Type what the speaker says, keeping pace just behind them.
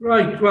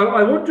Right, well,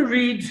 I want to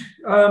read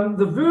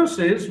the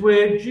verses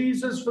where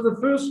Jesus, for the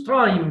first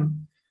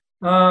time,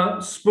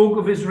 spoke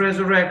of his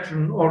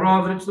resurrection, or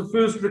rather, it's the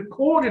first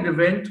recorded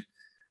event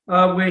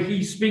where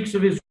he speaks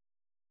of his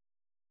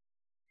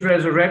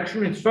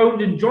resurrection. It's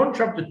found in John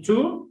chapter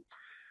 2,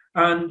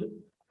 and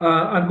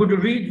I'm going to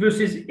read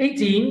verses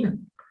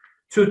 18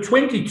 to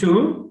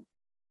 22.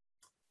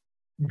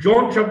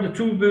 John chapter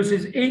 2,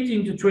 verses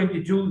 18 to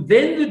 22.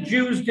 Then the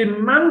Jews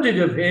demanded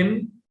of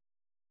him,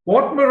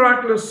 "What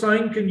miraculous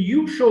sign can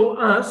you show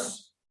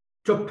us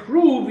to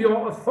prove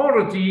your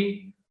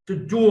authority to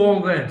do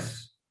all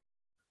this?"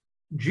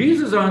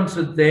 Jesus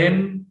answered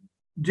them,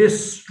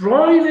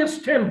 "Destroy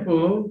this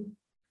temple,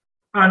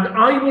 and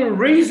I will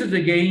raise it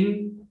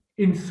again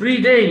in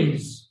 3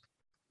 days."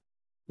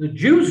 The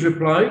Jews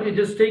replied, "It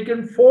has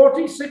taken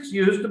 46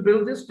 years to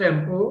build this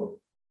temple,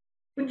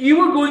 and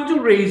you are going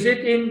to raise it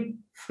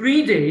in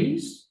 3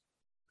 days?"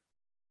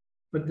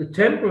 But the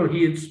temple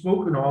he had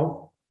spoken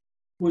of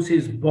was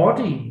his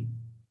body.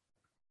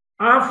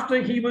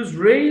 After he was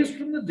raised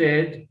from the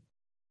dead,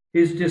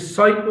 his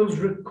disciples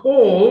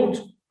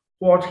recalled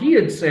what he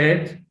had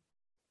said.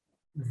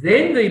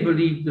 Then they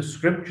believed the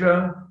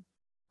scripture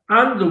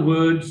and the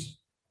words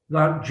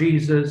that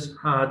Jesus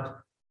had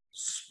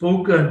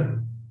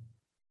spoken.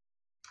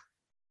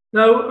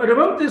 Now, at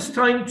about this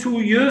time,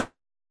 2 years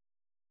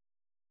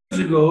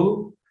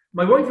ago,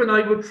 my wife and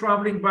I were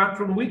traveling back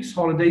from a week's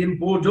holiday in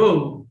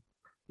Bordeaux.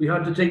 We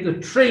had to take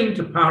the train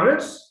to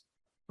Paris.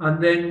 And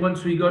then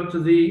once we got to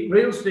the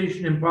rail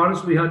station in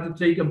Paris, we had to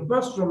take a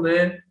bus from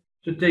there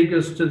to take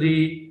us to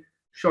the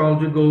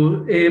Charles de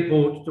Gaulle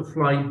airport to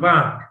fly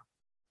back.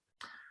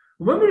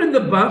 When we were in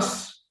the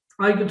bus,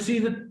 I could see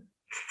the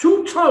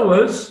 2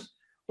 towers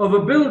of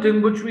a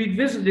building which we'd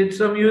visited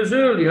some years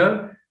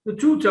earlier, the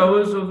 2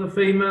 towers of the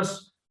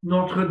famous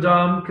Notre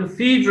Dame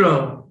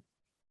Cathedral.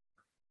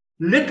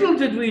 Little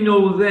did we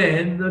know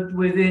then that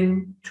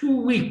within 2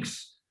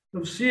 weeks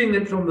of seeing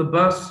it from the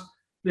bus,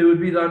 there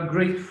would be that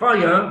great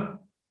fire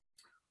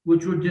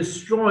which would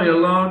destroy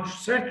a large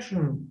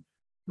section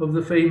of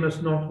the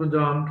famous Notre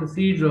Dame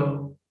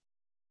Cathedral.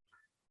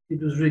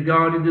 It was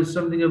regarded as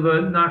something of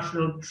a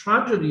national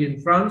tragedy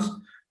in France,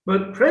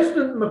 but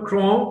President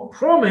Macron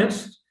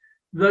promised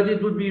that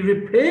it would be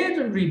repaired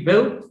and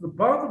rebuilt, the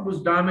part that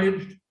was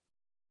damaged,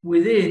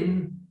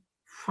 within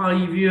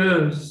 5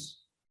 years.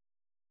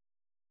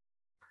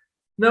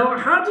 Now,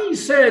 had he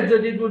said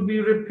that it would be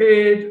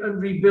repaired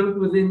and rebuilt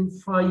within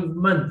 5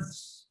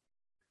 months,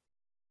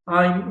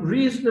 I'm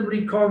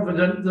reasonably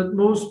confident that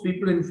most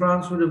people in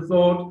France would have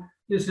thought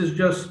this is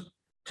just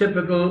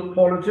typical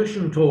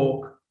politician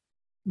talk,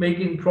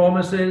 making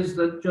promises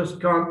that just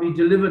can't be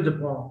delivered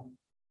upon.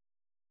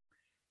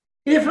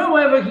 If,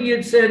 however, he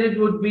had said it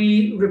would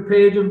be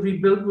repaired and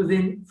rebuilt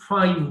within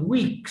 5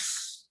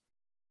 weeks,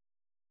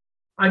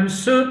 I'm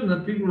certain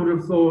that people would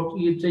have thought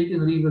he had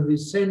taken leave of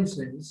his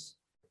senses.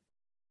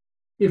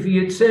 If he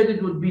had said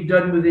it would be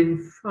done within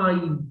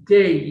 5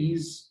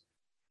 days,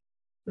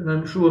 then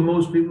I'm sure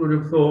most people would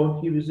have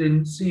thought he was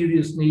in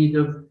serious need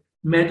of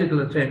medical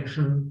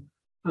attention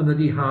and that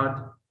he had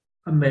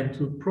a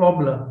mental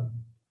problem.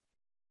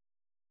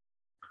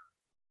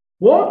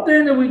 What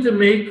then are we to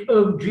make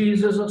of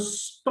Jesus'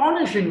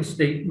 astonishing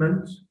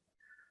statement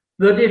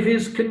that if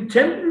his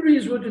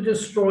contemporaries were to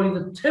destroy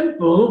the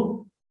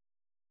temple,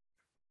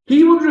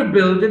 he would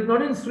rebuild it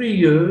not in 3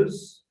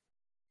 years,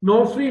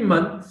 nor 3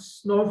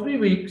 months, nor 3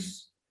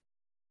 weeks,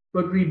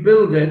 but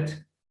rebuild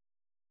it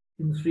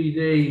in 3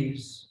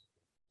 days.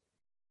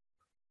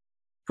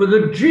 For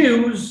the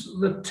Jews,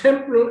 the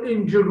temple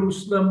in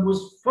Jerusalem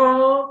was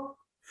far,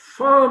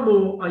 far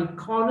more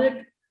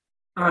iconic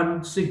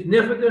and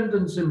significant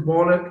and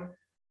symbolic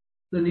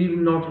than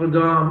even Notre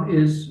Dame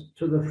is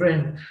to the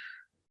French.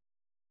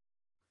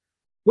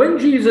 When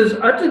Jesus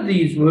uttered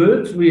these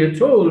words, we are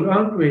told,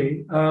 aren't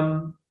we,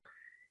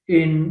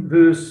 in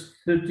verse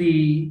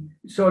 20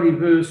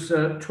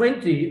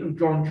 of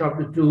John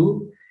chapter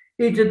 2,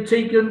 it had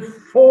taken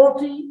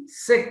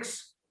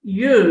 46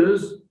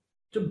 years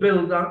to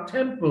build that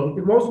temple.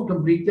 It wasn't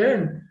complete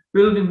then.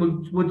 Building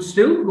would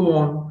still go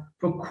on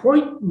for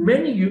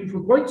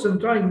quite some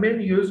time,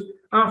 many years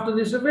after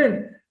this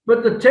event.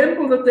 But the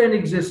temple that then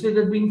existed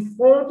had been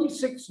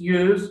 46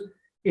 years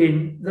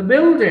in the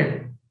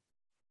building.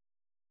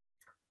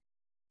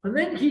 And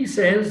then he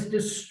says,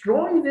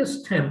 "Destroy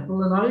this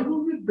temple and I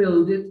will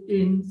rebuild it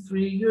in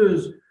 3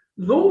 years."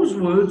 Those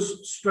words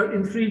struck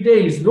in 3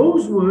 days.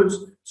 Those words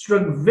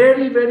struck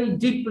very, very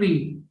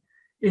deeply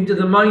into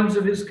the minds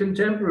of his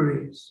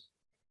contemporaries.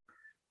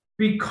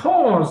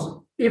 Because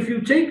if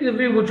you take the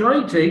view which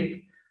I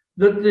take,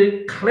 that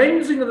the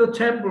cleansing of the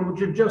temple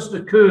which had just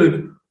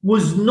occurred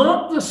was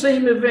not the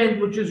same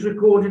event which is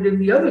recorded in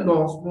the other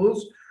Gospels,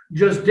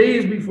 just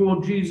days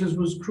before Jesus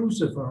was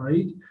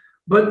crucified,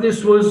 but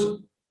this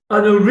was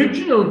an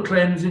original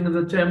cleansing of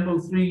the temple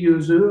 3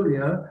 years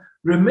earlier.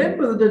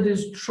 Remember that at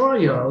his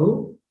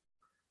trial,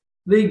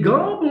 they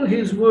garble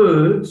his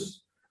words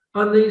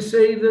and they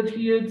say that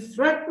he had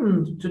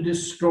threatened to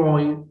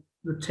destroy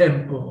the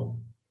temple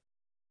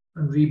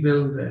and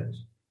rebuild it.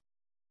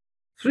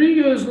 3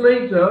 years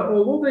later,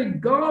 although they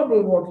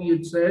garble what he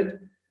had said,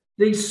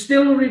 they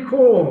still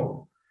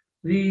recall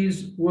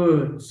these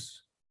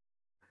words.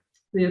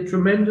 They are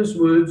tremendous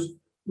words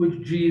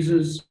which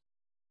Jesus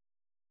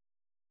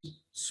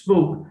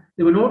spoke.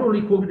 They were not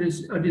only quoted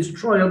at his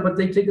trial, but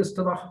they take us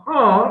to the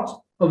heart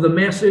of the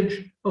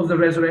message of the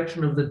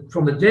resurrection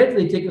from the dead.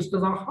 They take us to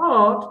the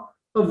heart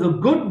of the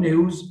good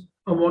news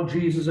and what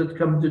Jesus had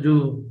come to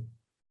do.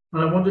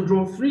 And I want to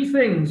draw three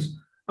things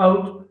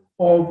out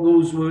of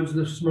those words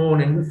this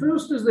morning. The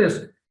first is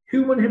this: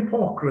 human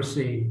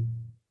hypocrisy.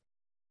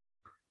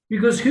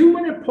 Because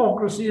human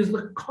hypocrisy is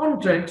the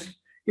context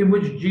in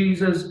which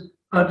Jesus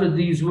uttered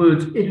these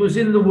words. It was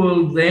in the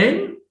world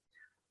then,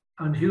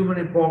 and human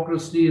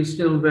hypocrisy is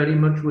still very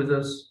much with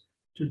us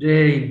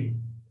today.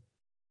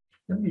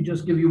 Let me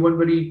just give you one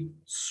very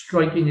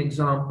striking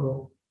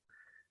example.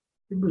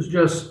 It was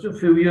just a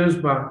few years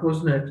back,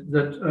 wasn't it,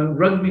 that a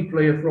rugby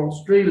player for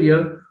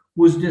Australia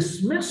was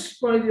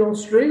dismissed by the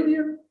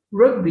Australian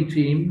rugby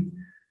team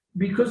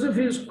because of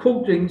his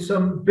quoting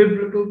some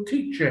biblical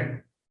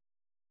teaching.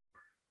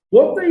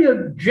 What they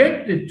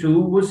objected to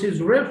was his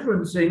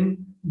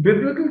referencing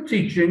biblical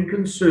teaching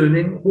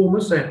concerning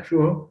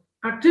homosexual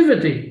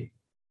activity.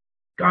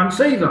 Can't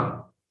say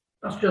that.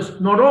 That's just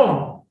not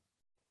on.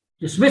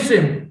 Dismiss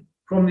him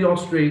from the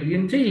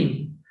Australian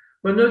team.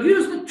 But now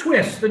here's the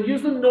twist, and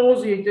here's the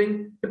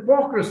nauseating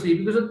hypocrisy,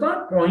 because at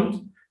that point,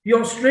 the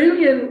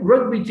Australian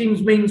rugby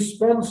team's main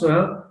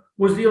sponsor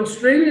was the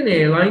Australian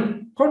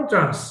airline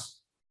Qantas.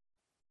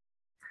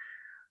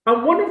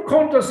 And one of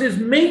Qantas's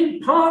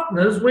main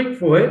partners, wait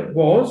for it,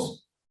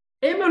 was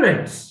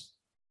Emirates,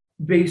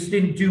 based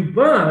in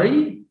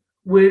Dubai,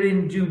 where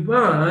in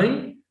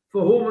Dubai,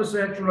 for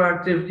homosexual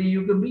activity,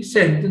 you can be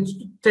sentenced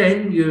to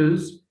 10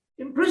 years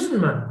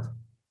imprisonment.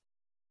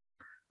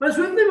 And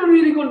so if they were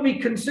really going to be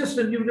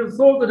consistent, you would have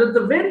thought that at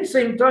the very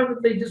same time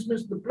that they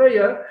dismissed the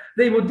player,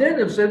 they would then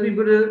have said, we're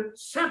going to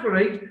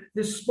separate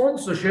this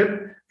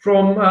sponsorship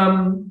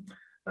from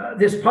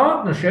this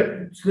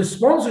partnership, the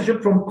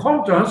sponsorship from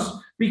Qantas,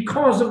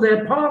 because of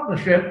their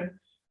partnership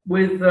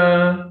with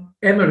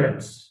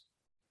Emirates.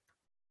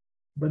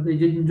 But they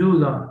didn't do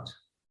that.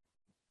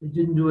 They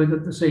didn't do it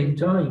at the same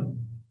time.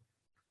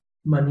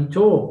 Money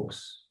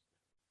talks,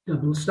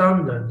 double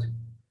standard,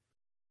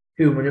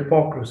 human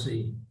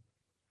hypocrisy.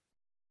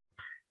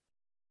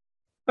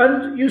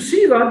 And you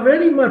see that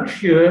very much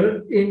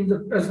here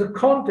as the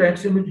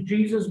context in which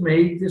Jesus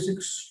made this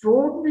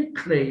extraordinary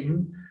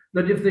claim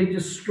that if they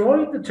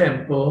destroyed the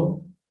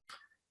temple,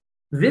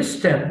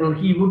 this temple,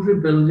 he would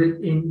rebuild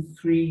it in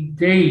 3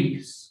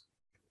 days.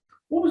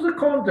 What was the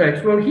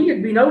context? Well, he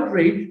had been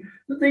outraged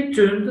that they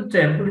turned the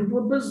temple into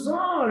a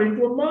bazaar,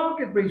 into a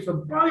marketplace for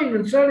buying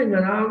and selling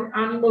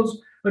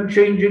animals and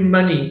changing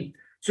money.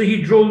 So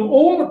he drove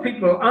all the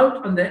people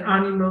out and their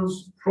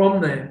animals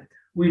from there.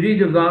 We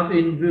read of that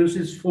in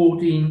verses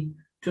 14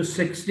 to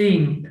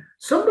 16.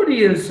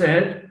 Somebody has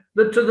said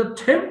that to the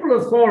temple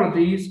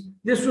authorities,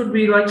 this would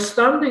be like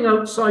standing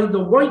outside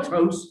the White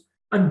House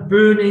and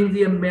burning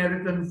the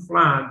American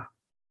flag.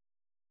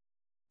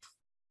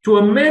 To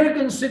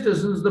American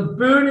citizens, the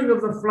burning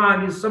of the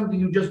flag is something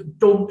you just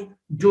don't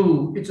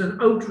do. It's an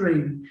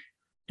outrage.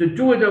 To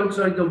do it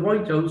outside the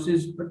White House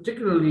is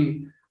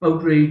particularly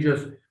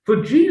outrageous.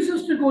 For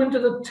Jesus to go into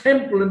the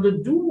temple and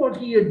to do what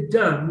he had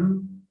done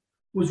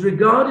was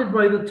regarded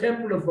by the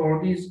temple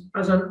authorities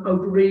as an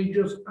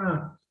outrageous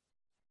act.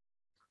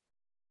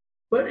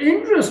 But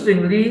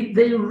interestingly,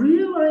 they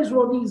realize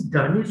what he's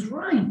done is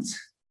right.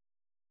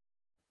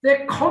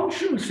 Their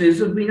consciences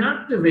have been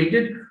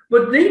activated,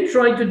 but they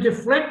try to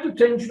deflect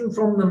attention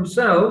from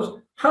themselves.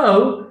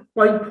 How?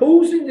 By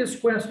posing this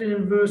question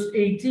in verse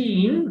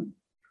 18,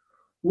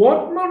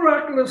 what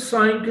miraculous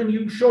sign can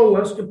you show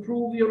us to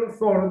prove your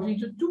authority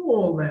to do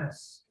all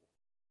this?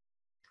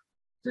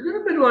 It's a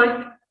little bit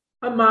like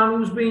a man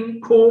who's been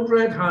caught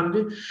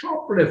red-handed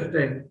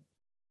shoplifting.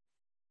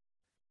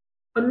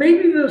 And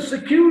maybe the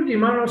security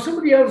man or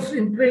somebody else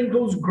in plain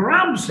clothes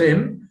grabs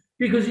him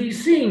because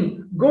he's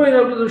seen going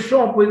out of the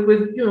shop with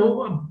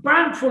a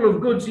bag full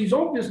of goods he's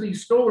obviously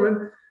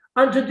stolen.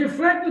 And to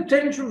deflect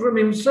attention from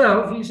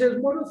himself, he says,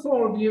 what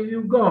authority have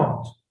you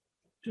got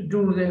to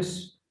do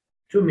this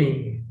to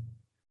me?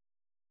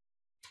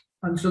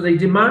 And so they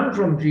demand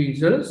from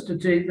Jesus to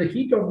take the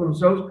heat off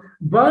themselves.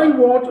 By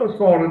what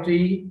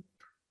authority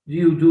do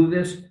you do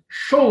this?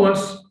 Show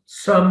us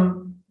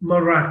some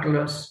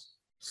miraculous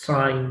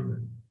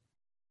sign.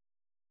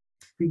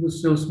 People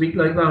still speak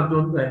like that,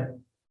 don't they?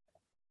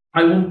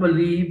 I won't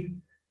believe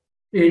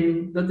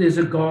in that there's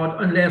a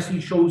God unless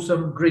he shows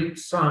some great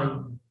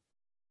sign.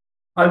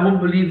 I won't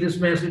believe this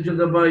message of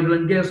the Bible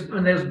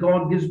unless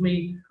God gives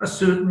me a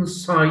certain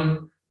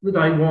sign that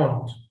I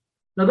want.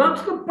 Now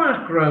that's the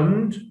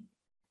background,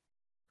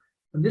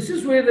 and this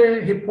is where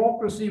the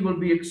hypocrisy will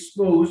be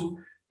exposed,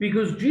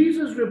 because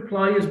Jesus'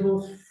 reply is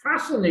both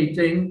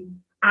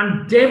fascinating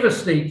and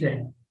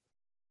devastating.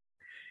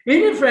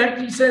 In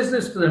effect, he says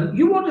this to them: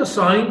 you want a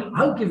sign?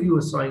 I'll give you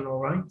a sign, all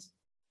right.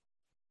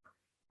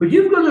 But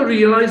you've got to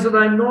realize that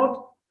I'm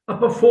not a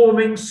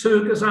performing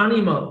circus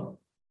animal.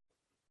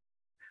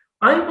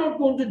 I'm not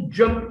going to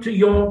jump to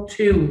your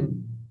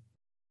tune.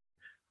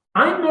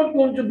 I'm not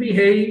going to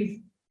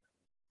behave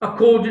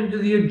according to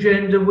the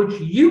agenda which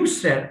you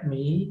set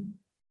me.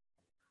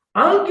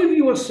 I'll give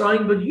you a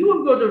sign, but you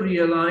have got to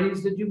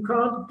realize that you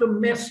can't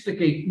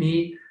domesticate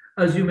me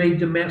as we might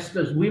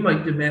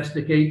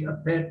domesticate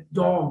a pet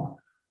dog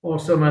or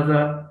some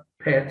other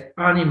pet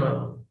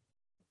animal.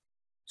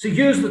 So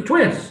here's the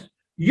twist.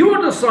 You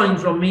want a sign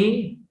from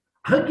me,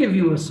 I'll give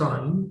you a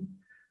sign,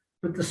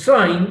 but the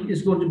sign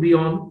is going to be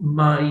on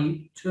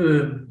my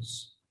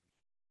terms.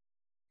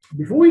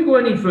 Before we go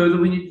any further,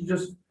 we need to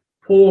just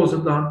pause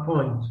at that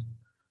point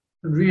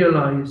and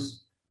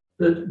realize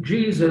that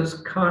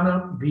Jesus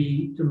cannot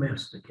be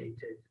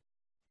domesticated.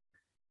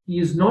 He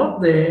is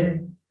not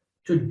there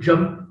to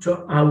jump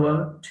to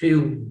our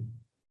tune.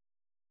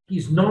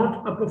 He's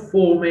not a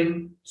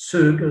performing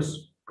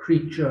circus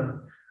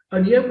creature.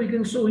 And yet we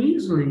can so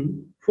easily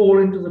fall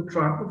into the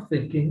trap of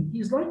thinking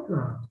he's like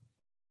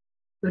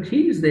that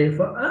he's there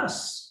for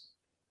us,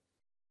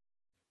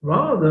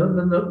 rather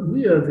than that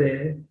we are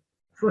there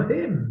for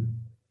him.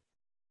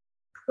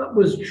 That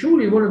was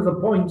truly one of the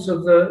points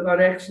of that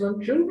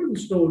excellent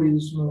children's story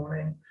this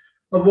morning,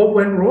 of what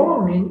went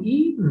wrong in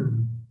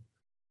Eden.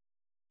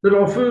 That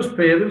our first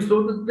parents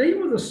thought that they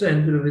were the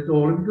center of it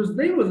all, and because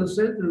they were the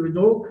center of it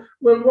all,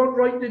 well, what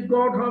right did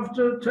God have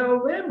to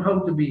tell them how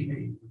to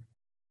behave?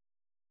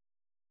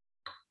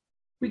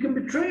 We can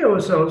betray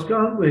ourselves,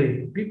 can't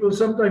we? People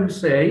sometimes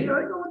say,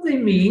 I know what they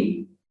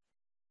mean.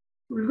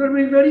 We've got to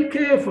be very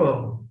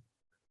careful.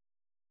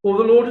 Or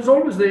the Lord is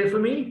always there for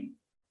me.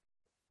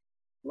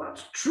 Well,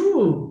 that's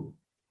true.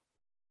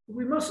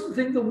 We mustn't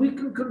think that we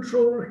can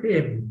control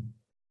him.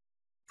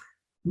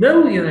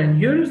 Now then,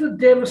 here's the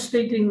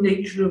devastating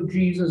nature of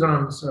Jesus'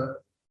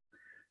 answer.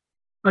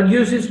 And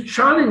here's his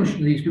challenge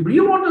to these people.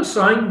 You want a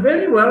sign?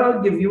 Very well,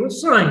 I'll give you a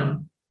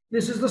sign.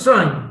 This is the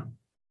sign.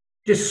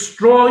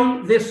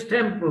 Destroy this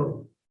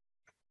temple.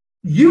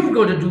 You've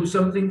got to do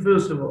something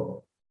first of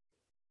all.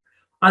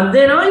 And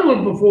then I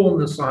will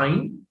perform the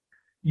sign.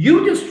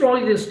 You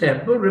destroy this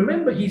temple.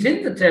 Remember, he's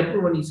in the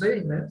temple when he's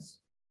saying this.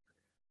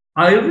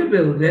 I'll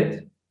rebuild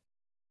it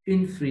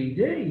in 3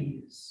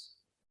 days.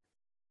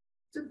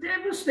 It's a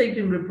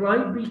devastating reply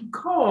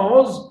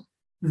because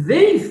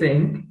they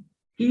think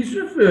he's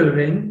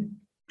referring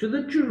to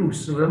the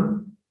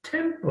Jerusalem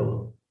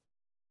temple,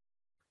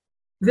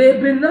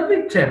 their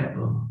beloved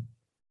temple.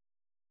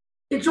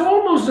 It's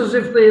almost as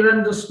if they're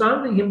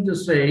understanding him to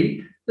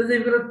say that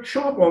they've got to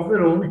chop off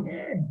their own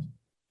head.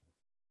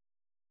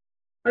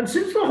 And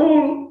since the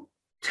whole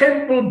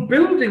temple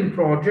building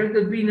project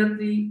had been at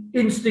the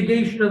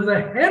instigation of the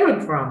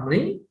Herod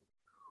family,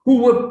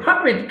 who were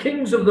puppet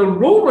kings of the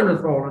Roman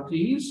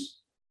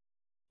authorities,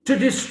 to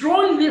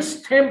destroy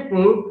this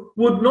temple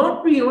would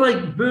not be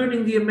like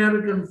burning the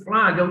American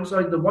flag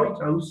outside the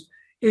White House.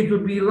 It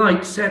would be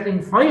like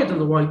setting fire to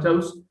the White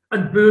House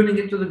and burning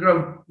it to the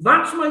ground.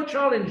 That's my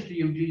challenge to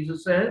you,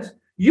 Jesus says.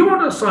 You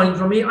want a sign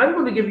from me, I'm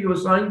going to give you a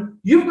sign.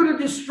 You've got to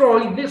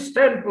destroy this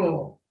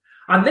temple.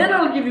 And then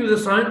I'll give you the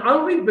sign,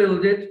 I'll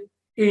rebuild it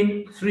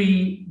in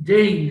 3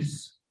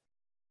 days.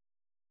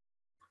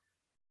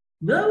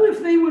 Now,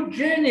 if they were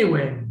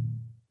genuine,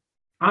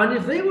 and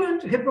if they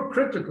weren't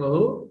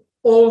hypocritical,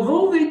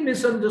 although they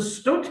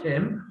misunderstood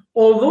him,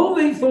 although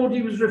they thought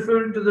he was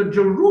referring to the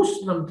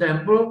Jerusalem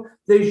temple,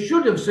 they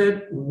should have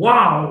said,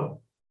 wow,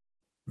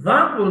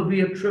 that will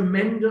be a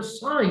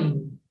tremendous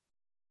sign.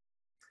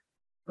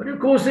 But of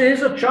course, there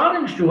is a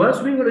challenge to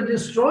us. We've got to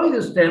destroy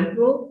this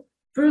temple,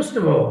 first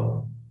of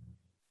all.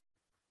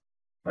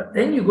 But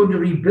then you're going to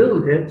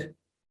rebuild it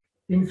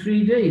in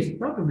 3 days.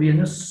 That would be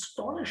an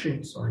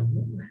astonishing sign,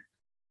 wouldn't it?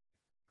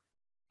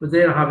 But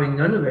they're having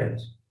none of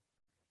it.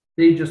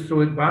 They just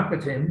throw it back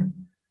at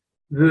him.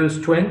 Verse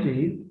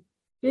 20,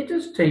 it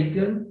has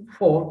taken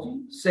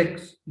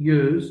 46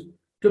 years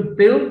to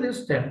build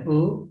this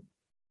temple,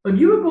 and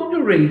you are going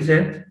to raise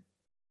it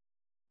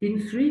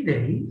in 3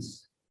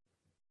 days.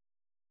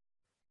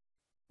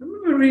 I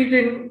remember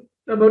reading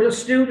about a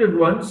student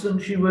once,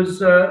 and she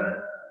was a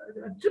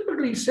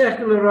typically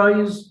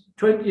secularized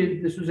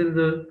 20th, this was in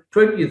the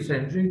 20th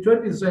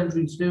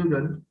century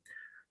student,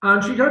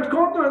 and she'd had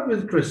contact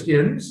with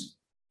Christians.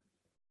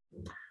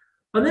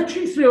 And then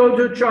she threw out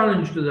her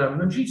challenge to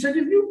them, and she said,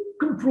 if you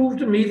can prove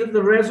to me that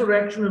the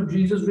resurrection of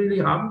Jesus really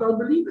happened, I'll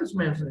believe this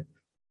message.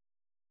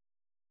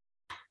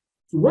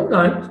 So one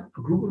night,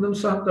 a group of them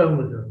sat down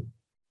with her.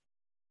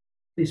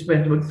 They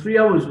spent about 3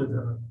 hours with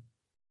her.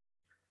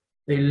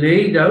 They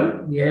laid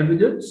out the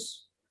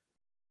evidence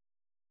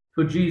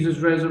for Jesus'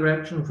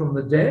 resurrection from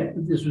the dead,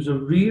 that this was a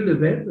real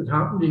event that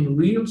happened in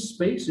real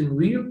space, in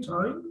real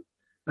time,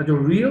 at a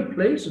real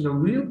place, at a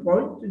real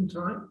point in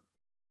time.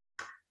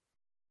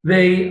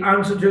 They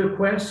answered her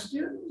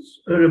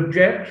questions, her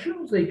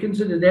objections, they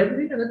considered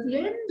everything, and at the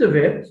end of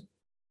it,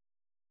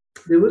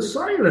 there was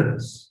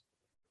silence.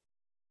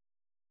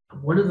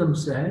 And one of them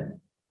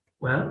said,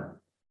 well,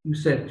 you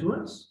said to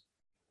us,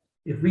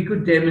 if we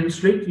could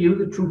demonstrate to you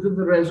the truth of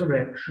the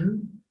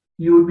resurrection,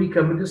 you would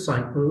become a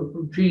disciple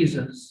of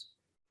Jesus.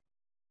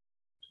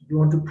 So you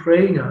want to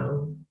pray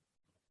now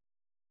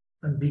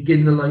and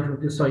begin the life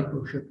of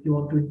discipleship. You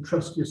want to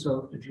entrust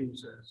yourself to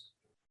Jesus.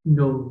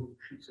 No,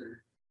 she said.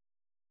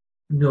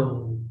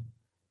 No.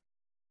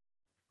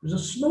 There's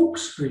a smoke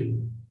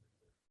screen.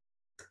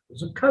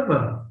 There's a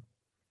cover.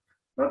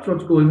 That's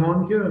what's going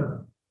on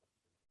here.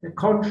 Their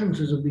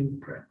consciences have been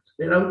pricked.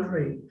 They're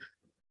outraged.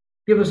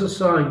 Give us a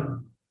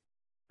sign.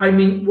 I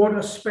mean, what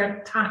a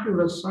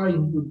spectacular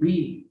sign would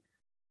be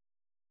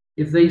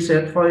if they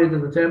set fire to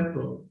the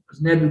temple,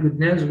 as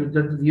Nebuchadnezzar had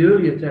done to the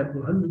earlier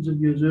temple hundreds of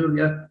years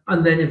earlier,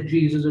 and then if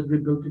Jesus had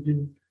rebuilt it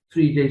in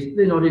 3 days.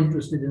 They're not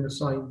interested in a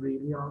sign,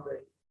 really, are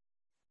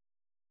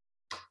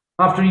they?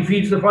 After he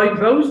feeds the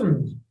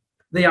 5,000,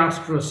 they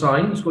ask for a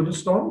sign. It's quite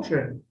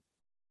astonishing.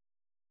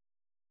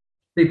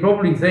 They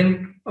probably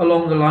think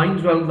along the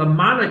lines, well, the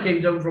manna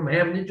came down from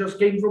heaven, it just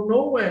came from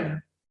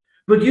nowhere.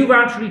 But you've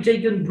actually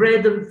taken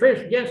bread and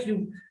fish. Yes,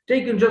 you've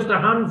taken just a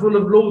handful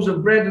of loaves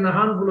of bread and a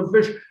handful of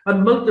fish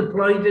and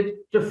multiplied it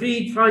to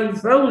feed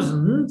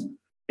 5,000.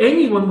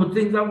 Anyone would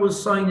think that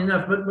was sign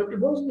enough, but it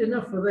wasn't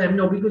enough for them,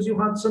 no, because you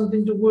had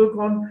something to work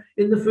on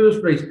in the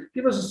first place.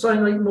 Give us a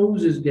sign like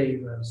Moses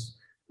gave us.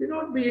 They're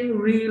not being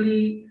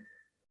really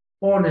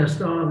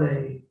honest, are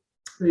they?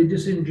 They're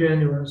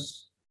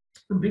disingenuous.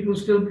 And people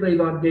still play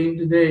that game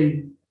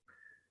today.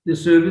 The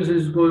service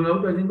is going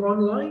out, I think,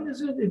 online,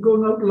 is it? It's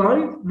going out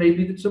live.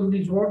 Maybe that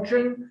somebody's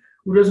watching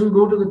who doesn't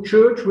go to the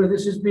church where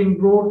this is being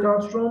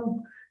broadcast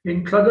from,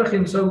 in Clydach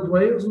in South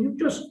Wales, and you've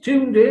just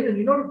tuned in and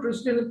you're not a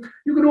Christian.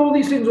 You get all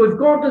these things. Oh, if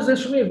God does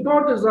this for me, if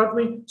God does that for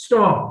me,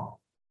 stop.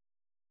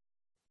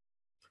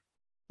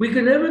 We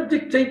can never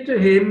dictate to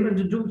him and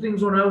to do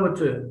things on our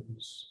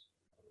terms.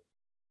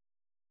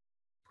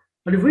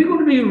 And if we're going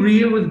to be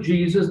real with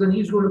Jesus, then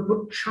he's going to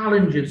put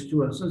challenges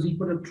to us, as he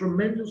put a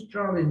tremendous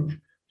challenge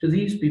to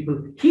these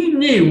people. He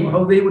knew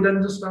how they would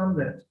understand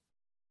that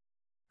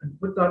and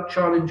put that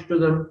challenge to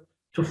them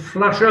to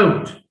flush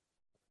out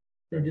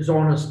their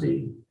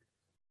dishonesty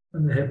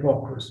and their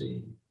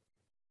hypocrisy.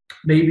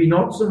 Maybe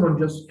not someone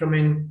just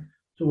coming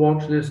to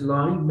watch this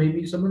live,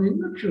 maybe someone in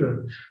the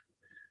church.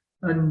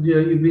 And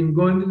you've been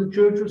going to the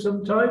church for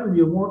some time and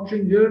you're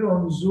watching here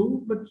on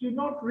Zoom, but you're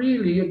not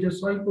really a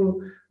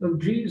disciple of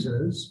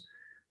Jesus.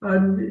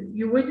 And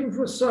you're waiting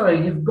for a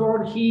sign. If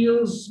God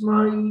heals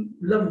my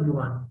loved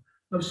one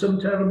of some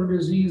terrible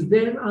disease,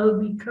 then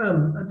I'll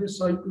become a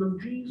disciple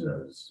of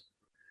Jesus.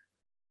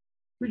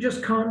 We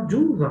just can't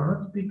do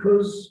that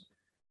because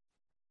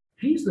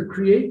he's the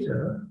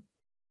creator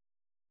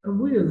and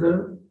we're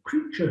the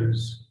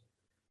creatures.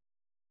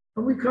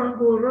 And we can't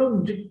go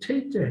around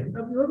dictating.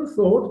 Have you ever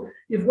thought,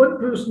 if one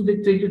person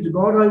dictated to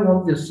God, I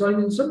want this sign,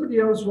 and somebody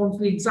else wants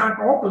the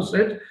exact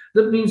opposite,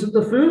 that means that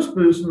the first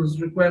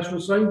person's request for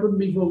a sign couldn't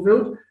be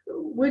fulfilled,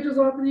 where does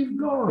that leave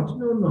God?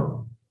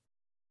 No.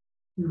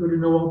 We've got to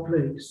know our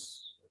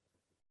place.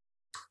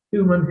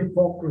 Human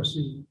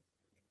hypocrisy.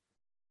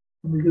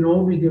 And we can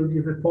all be guilty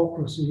of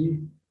hypocrisy.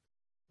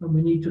 And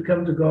we need to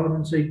come to God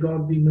and say,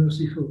 God, be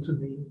merciful to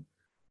me,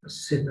 a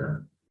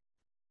sinner,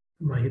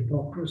 for my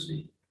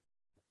hypocrisy.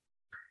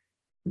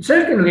 And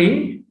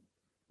secondly,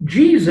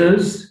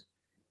 Jesus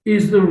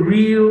is the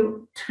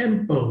real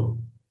temple.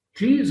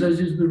 Jesus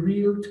is the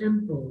real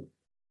temple.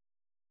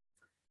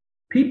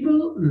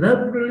 People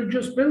love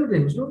religious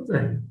buildings, don't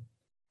they?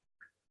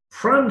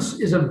 France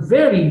is a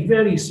very,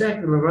 very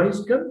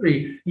secularized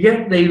country,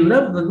 yet they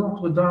love the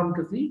Notre Dame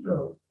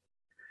Cathedral.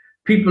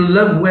 People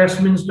love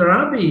Westminster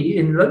Abbey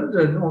in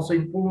London or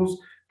St. Paul's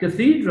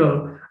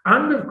Cathedral.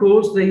 And of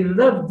course, they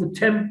loved the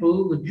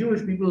temple, the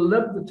Jewish people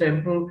loved the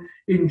temple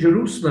in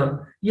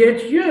Jerusalem.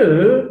 Yet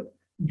here,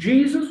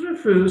 Jesus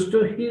refers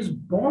to his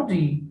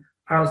body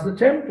as the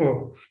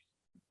temple.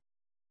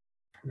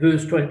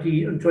 Verse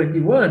 20 and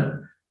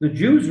 21, the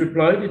Jews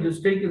replied, it has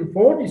taken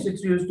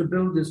 46 years to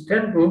build this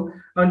temple,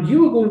 and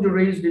you are going to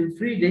raise it in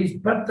 3 days.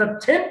 But the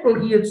temple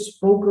he had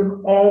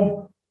spoken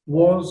of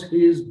was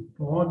his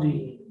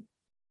body.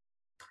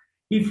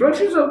 He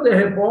flushes out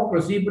their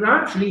hypocrisy, but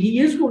actually he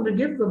is going to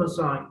give them a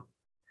sign.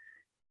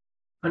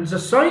 And it's a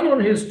sign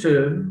on his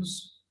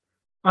terms,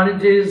 and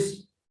it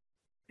is,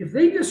 if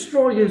they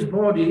destroy his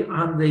body,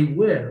 and they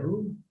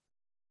will,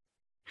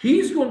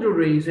 he's going to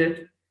raise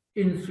it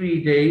in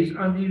 3 days,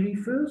 and he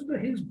refers to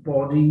his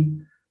body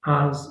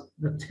as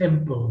the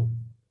temple.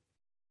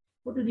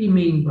 What did he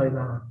mean by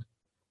that?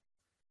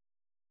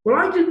 Well,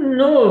 I didn't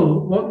know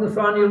what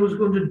Nathaniel was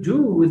going to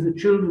do with the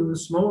children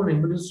this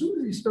morning, but as soon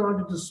as he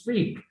started to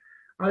speak,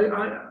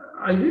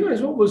 I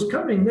realized what was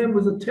coming then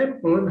with the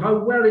temple and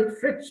how well it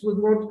fits with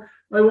what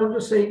I want to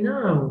say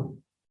now.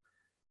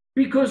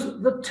 Because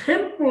the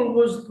temple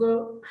was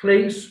the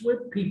place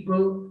where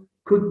people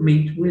could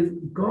meet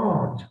with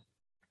God.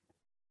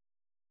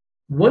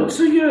 Once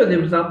a year, there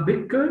was that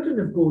big curtain,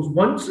 of course.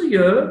 Once a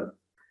year,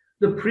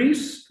 the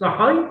priest, the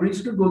high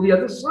priest, could go the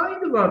other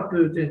side of that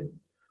curtain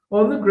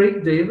on the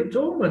great Day of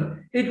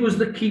Atonement. It was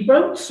the keep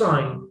out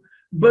sign.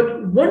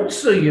 But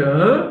once a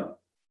year,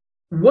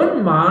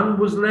 one man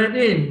was let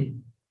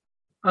in.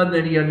 and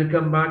then he had to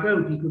come back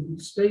out. He couldn't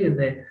stay in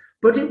there.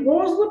 But it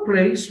was the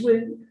place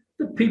where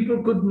the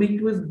people could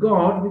meet with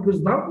God,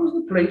 because that was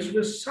the place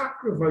where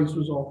sacrifice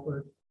was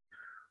offered,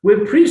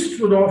 where priests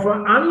would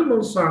offer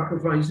animal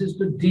sacrifices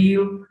to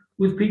deal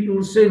with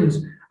people's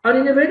sins. And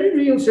in a very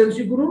real sense,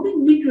 you could only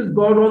meet with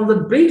God on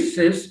the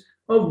basis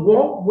of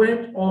what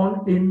went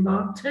on in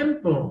that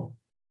temple.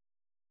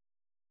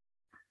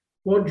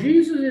 What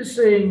Jesus is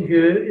saying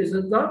here is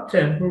that that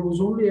temple was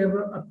only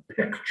ever a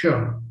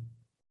picture.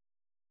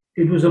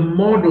 It was a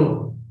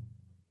model,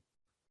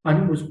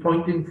 and it was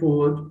pointing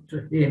forward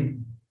to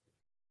him.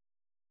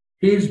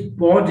 His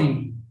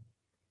body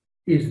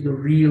is the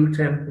real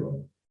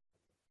temple.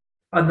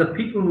 And the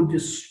people would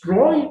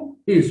destroy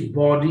his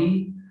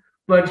body,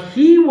 but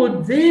he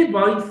would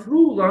thereby,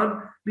 through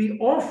that, be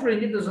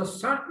offering it as a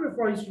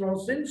sacrifice for our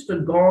sins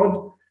to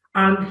God,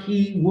 and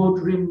he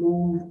would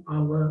remove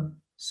our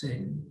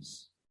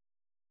sins.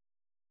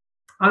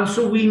 And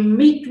so we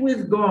meet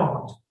with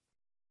God,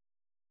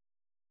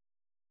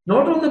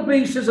 not on the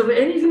basis of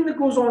anything that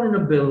goes on in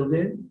a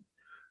building,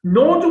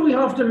 nor do we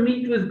have to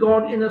meet with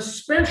God in a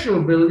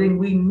special building.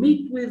 We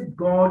meet with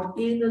God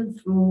in and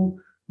through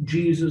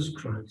Jesus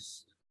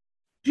Christ.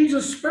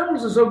 Jesus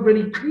spells this out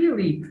very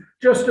clearly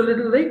just a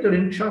little later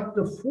in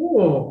chapter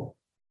 4,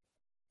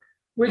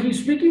 where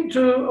he's speaking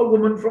to a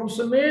woman from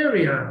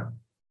Samaria.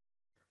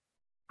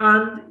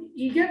 And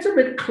he gets a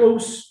bit too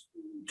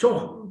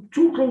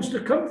close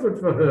to comfort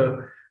for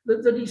her,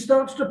 that he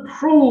starts to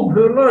probe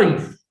her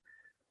life.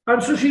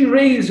 And so she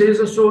raises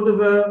a sort of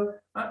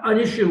an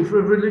issue for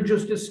a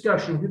religious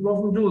discussion. People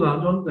often do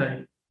that, don't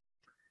they?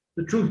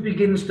 The truth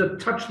begins to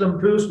touch them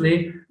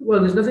personally. Well,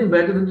 there's nothing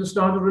better than to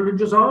start a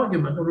religious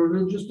argument or a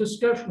religious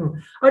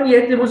discussion. And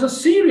yet there was a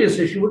serious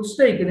issue at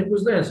stake, and it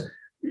was this.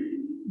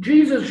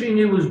 Jesus, she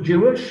knew, was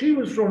Jewish. She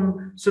was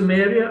from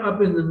Samaria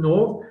up in the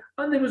north,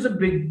 and there was a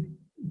big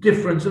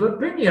difference of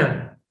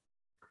opinion.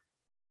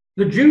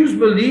 The Jews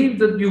believed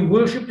that you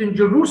worshipped in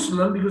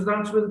Jerusalem because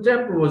that's where the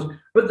temple was.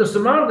 But the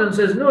Samaritan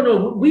says,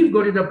 no, we've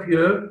got it up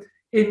here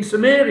in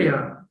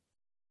Samaria.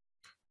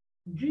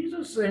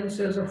 Jesus then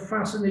says a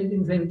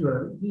fascinating thing to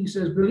her. He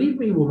says, believe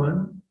me,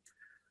 woman,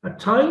 a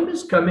time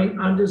is coming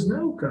and is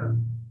now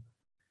come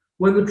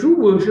when the true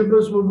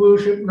worshippers will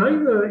worship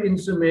neither in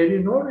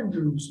Samaria nor in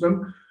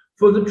Jerusalem,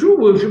 for the true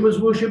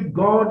worshippers worship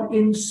God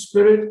in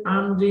spirit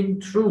and in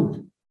truth.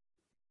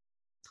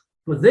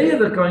 For they are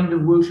the kind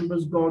of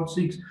worshippers God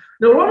seeks.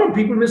 Now, a lot of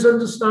people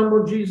misunderstand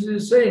what Jesus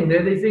is saying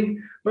there. They think,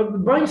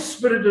 but by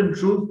spirit and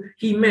truth,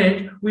 he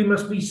meant we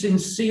must be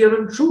sincere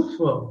and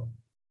truthful.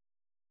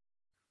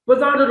 But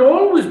that had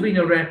always been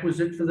a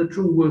requisite for the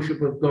true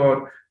worship of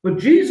God. But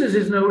Jesus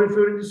is now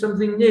referring to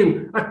something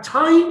new. A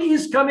time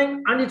is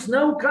coming, and it's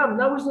now come.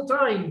 Now is the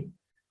time.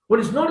 Well,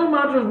 it's not a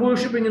matter of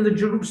worshipping in the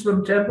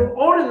Jerusalem temple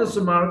or in the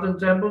Samaritan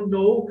temple,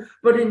 no,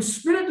 but in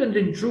spirit and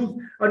in truth.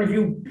 And if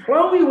you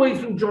plow your way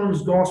through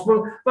John's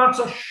gospel, that's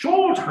a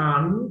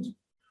shorthand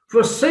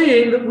for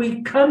saying that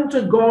we come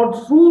to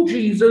God through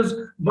Jesus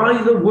by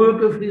the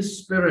work of his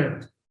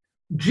Spirit.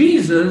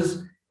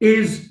 Jesus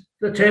is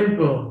the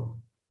temple.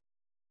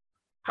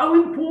 How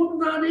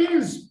important that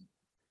is.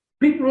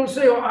 People will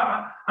say,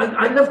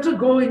 I love to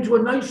go into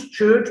a nice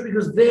church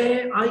because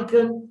there I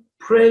can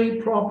pray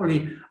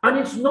properly. And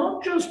it's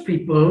not just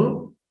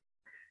people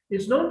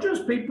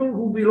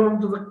who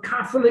belong to the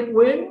Catholic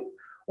wing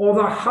or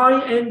the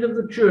high end of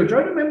the church.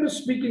 I remember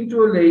speaking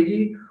to a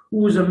lady who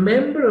was a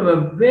member of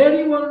a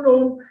very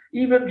well-known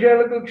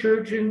evangelical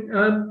church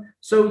in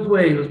South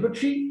Wales, but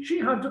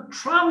she had to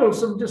travel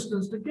some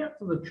distance to get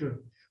to the church.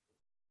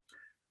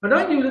 And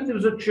I knew that there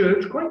was a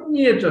church quite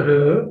near to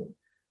her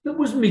that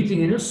was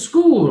meeting in a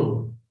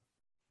school.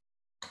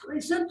 I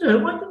said to her,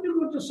 why don't you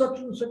go to such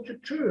and such a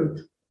church?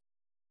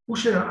 Well,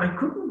 she said, I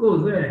couldn't go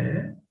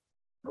there.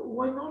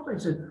 Why not? I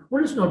said,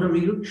 well, it's not a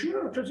real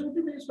church. I said, what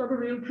do you mean it's not a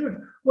real church?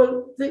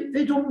 Well,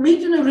 they don't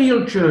meet in a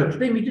real church.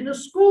 They meet in a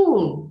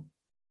school.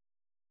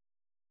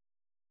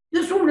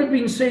 This woman had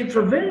been saved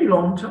for a very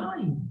long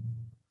time.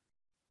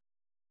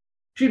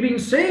 She'd been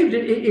saved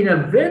in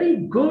a very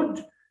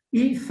good,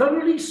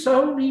 thoroughly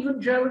sound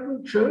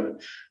evangelical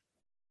church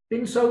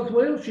in South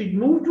Wales. She'd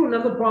moved to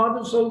another part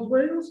of South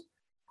Wales,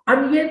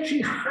 and yet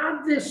she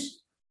had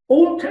this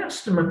Old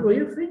Testament way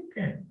of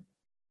thinking.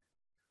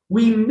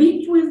 We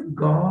meet with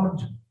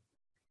God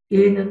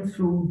in and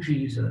through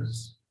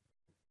Jesus.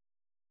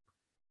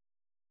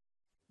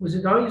 Was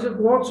it Isaac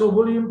Watts or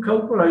William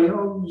Cowper? I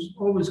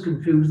always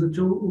confuse the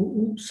two,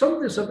 who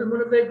summed this up in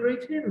one of their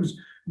great hymns.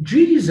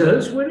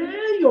 Jesus,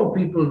 where'er your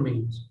people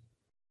meet,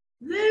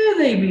 there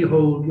they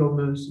behold your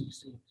mercy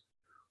seat.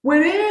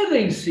 Where'er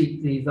they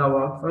seek thee, thou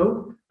art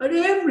found, and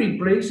every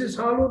place is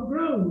hallowed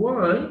ground.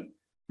 Why?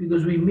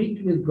 Because we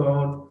meet with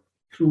God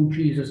through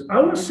Jesus.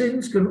 Our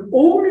sins can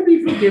only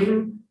be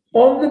forgiven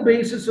on the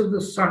basis of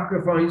the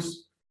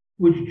sacrifice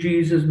which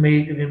Jesus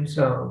made of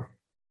himself.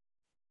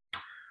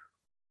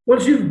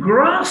 Once you've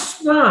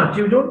grasped that,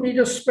 you don't need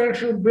a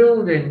special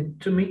building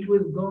to meet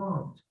with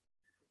God.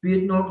 be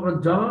it Notre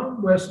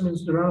Dame,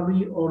 Westminster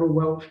Abbey, or a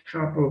Welsh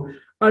chapel.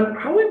 And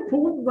how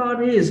important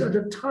that is at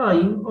a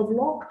time of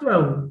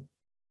lockdown.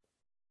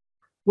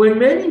 When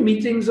many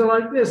meetings are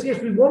like this,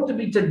 yes, we want to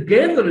be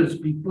together as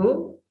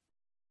people,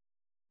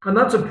 and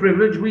that's a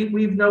privilege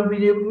we've now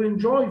been able to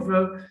enjoy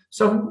for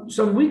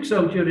some weeks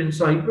out here in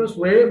Cyprus,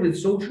 where with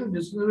social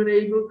distancing we're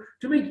able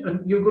to meet.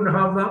 And you're going to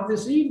have that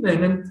this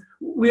evening. And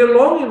we are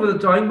longing for the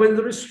time when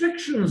the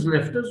restrictions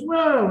lift as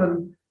well,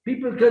 and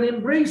people can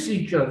embrace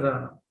each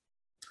other.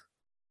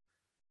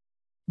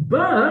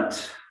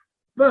 But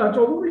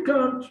although we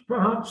can't,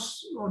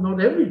 perhaps, or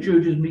not every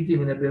church is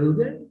meeting in a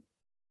building,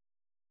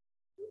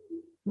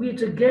 we are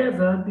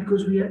together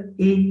because we are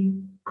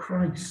in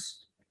Christ.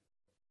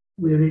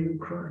 We're in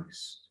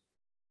Christ.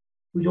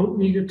 We don't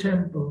need a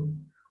temple.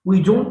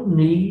 We don't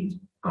need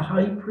a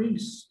high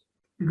priest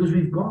because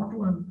we've got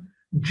one.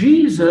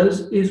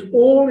 Jesus is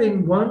all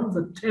in one,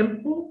 the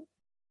temple,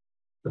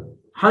 the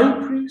high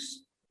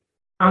priest,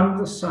 and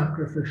the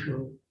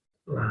sacrificial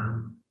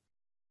lamb.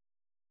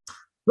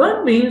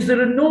 That means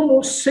there are no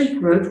more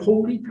sacred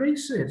holy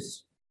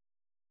places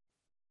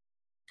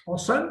or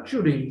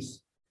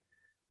sanctuaries.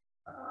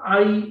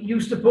 I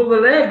used to pull the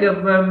leg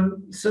of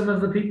some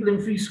of the people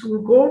in Free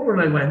School Court when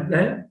I went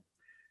there,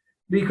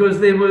 because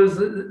there was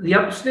the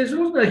upstairs. It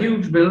wasn't a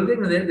huge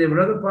building, and there were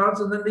other parts,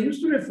 and then they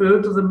used to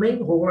refer to the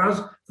main hall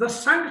as the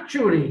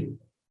sanctuary.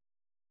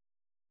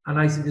 And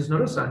I said, it's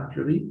not a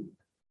sanctuary,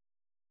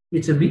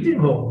 it's a meeting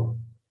hall.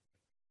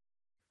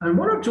 And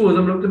one or two of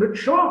them looked a bit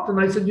shocked, and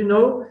I said,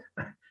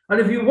 and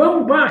if you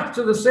went back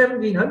to the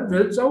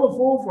 1700s, our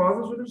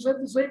forefathers would have said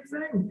the same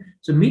thing.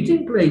 It's a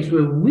meeting place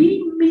where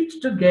we meet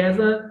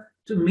together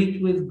to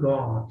meet with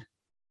God.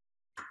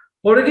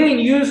 Or again,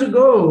 years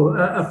ago,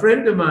 a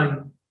friend of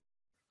mine,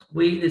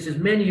 this is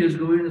many years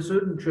ago, we were in a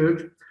certain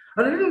church,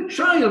 and a little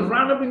child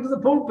ran up into the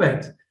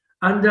pulpit,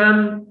 and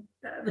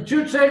the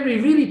church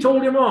secretary really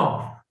told him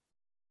off.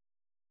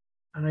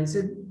 And I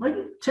said, why did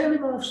you tell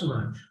him off so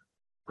much?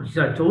 And he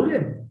said, I told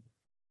him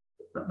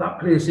that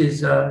place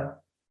is...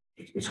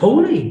 it's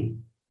holy.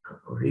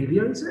 Oh, really?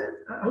 I said,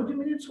 how do you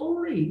mean it's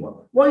holy?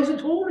 Why is it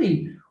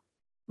holy?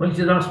 Well, he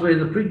said, that's where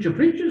the preacher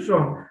preaches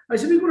from. I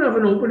said, we're going to have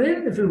an open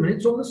air in a few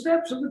minutes on the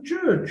steps of the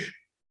church.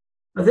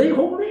 Are they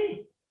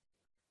holy?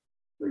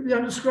 We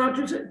began to scratch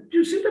and said, do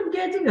you see them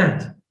getting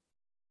at?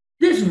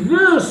 This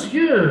verse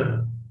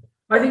here,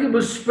 I think it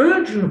was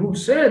Spurgeon who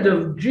said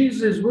of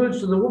Jesus' words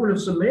to the woman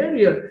of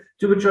Samaria,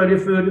 to which I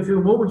referred a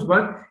few moments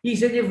back, he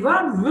said, if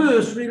that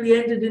verse really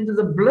entered into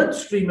the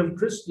bloodstream of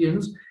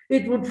Christians,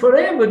 it would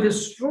forever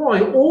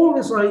destroy all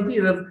this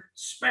idea of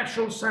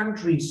special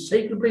sanctuaries,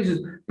 sacred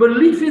places.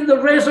 Belief in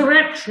the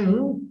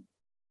resurrection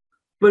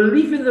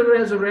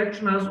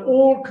has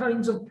all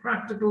kinds of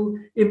practical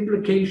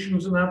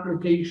implications and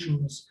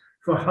applications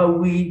for how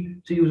we,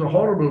 to use a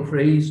horrible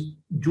phrase,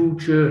 do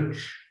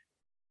church.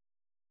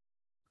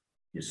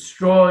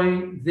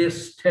 Destroy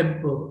this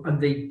temple,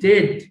 and they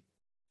did.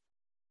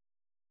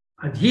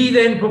 And he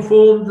then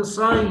performed the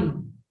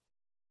sign.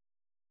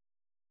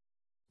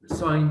 The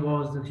sign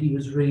was that he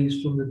was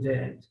raised from the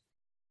dead.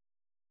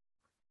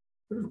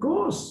 But of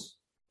course,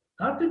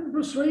 that didn't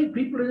persuade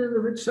people in and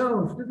of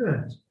itself, did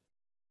it?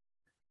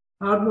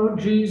 Had not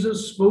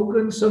Jesus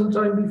spoken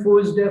sometime before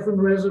his death and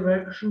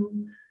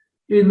resurrection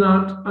in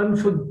that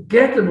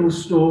unforgettable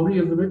story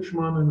of the rich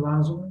man and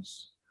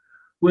Lazarus,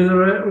 where the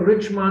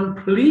rich man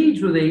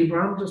pleads with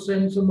Abraham to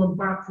send someone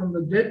back from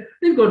the dead?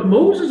 They've got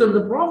Moses and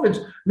the prophets.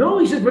 No,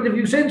 he said, but if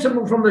you send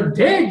someone from the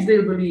dead,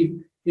 they'll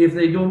believe. If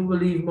they don't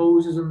believe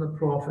Moses and the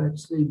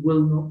prophets, they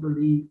will not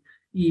believe,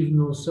 even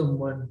though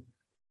someone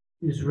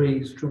is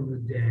raised from the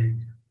dead.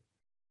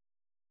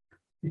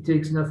 It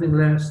takes nothing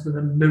less than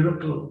a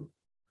miracle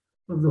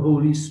of the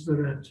Holy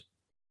Spirit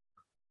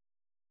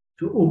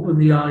to open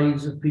the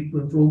eyes of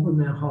people, and to open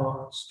their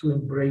hearts to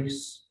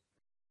embrace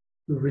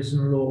the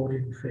risen Lord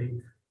in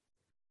faith.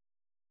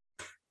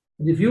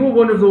 And if you were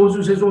one of those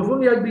who says, oh, if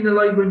only I'd been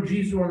alive when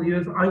Jesus was on the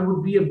earth, I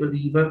would be a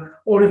believer,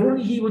 or if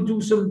only he would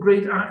do some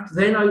great act,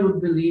 then I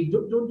would believe.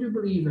 Don't you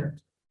believe it?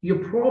 Your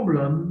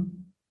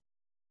problem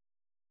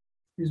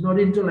is not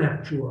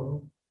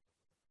intellectual,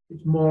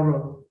 it's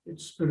moral,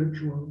 it's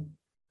spiritual.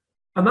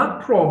 And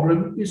that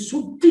problem is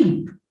so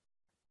deep,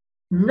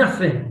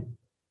 nothing,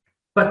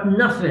 but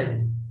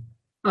nothing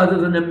other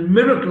than a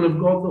miracle of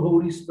God the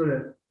Holy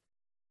Spirit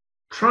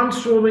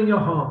transforming your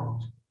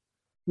heart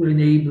will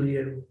enable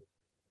you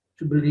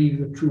to believe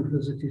the truth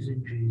as it is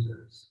in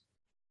Jesus.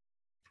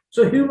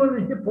 So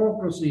human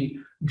hypocrisy,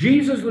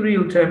 Jesus the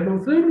real temple.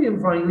 Thirdly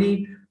and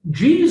finally,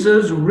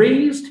 Jesus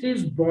raised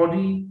his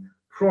body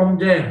from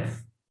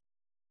death.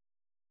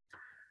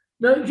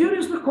 Now here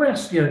is the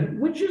question,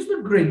 which is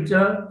the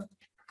greater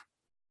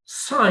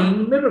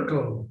sign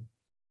miracle?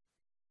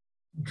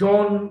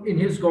 John in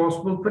his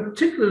gospel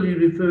particularly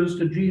refers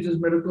to Jesus'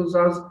 miracles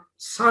as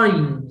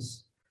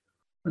signs.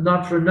 And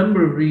that for a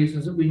number of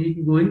reasons that we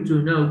needn't go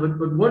into now,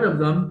 but one of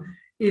them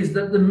is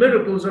that the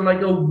miracles are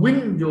like a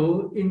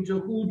window into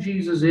who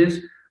Jesus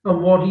is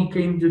and what he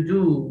came to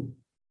do.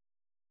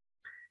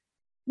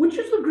 Which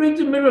is the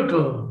greater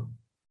miracle?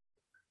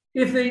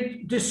 if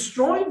they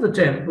destroyed the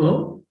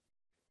temple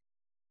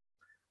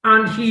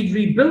and he'd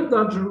rebuilt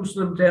that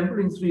Jerusalem temple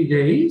in 3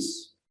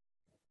 days,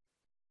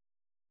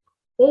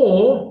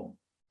 or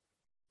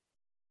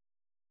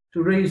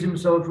to raise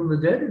himself from the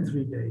dead in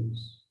 3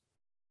 days.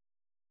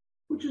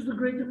 Which is the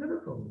greater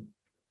miracle?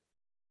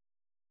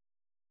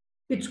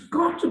 It's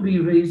got to be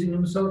raising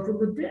himself from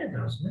the dead,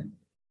 hasn't it?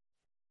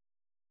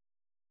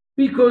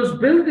 Because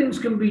buildings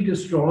can be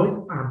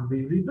destroyed and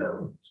be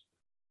rebuilt.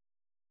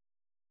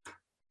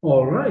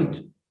 All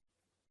right.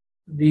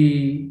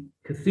 The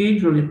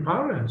cathedral in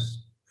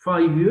Paris,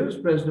 5 years,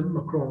 President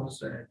Macron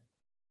said.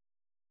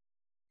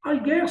 I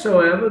guess,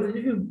 however, that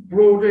if you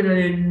brought in an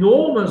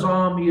enormous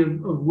army of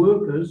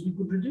workers, you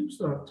could reduce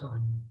that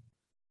time.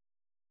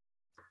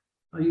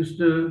 I used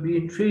to be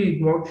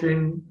intrigued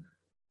watching,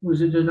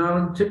 was it an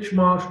Alan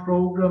Titchmarsh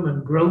program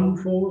and Ground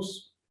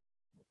Force,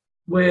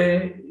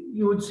 where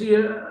you would see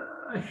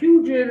a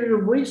huge area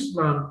of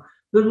wasteland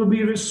that would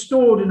be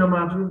restored in a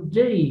matter of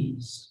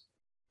days.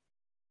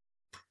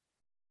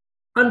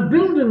 And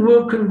building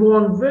work can go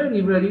on very,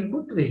 very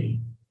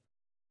quickly.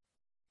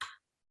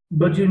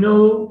 But you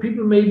know,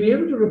 people may be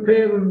able to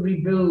repair and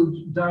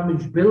rebuild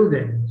damaged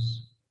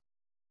buildings,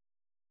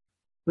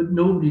 but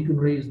nobody can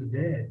raise the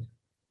dead.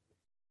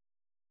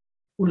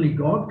 Only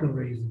God can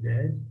raise the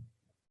dead.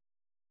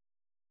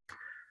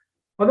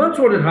 And that's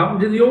what had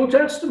happened in the Old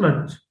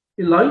Testament.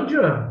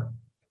 Elijah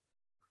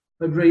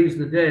had raised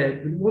the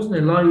dead, but it wasn't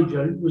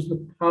Elijah, it was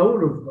the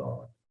power of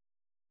God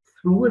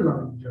through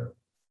Elijah.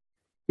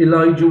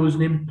 Elijah was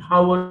an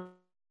empowered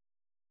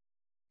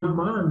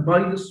man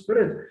by the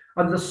Spirit,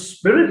 and the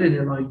Spirit in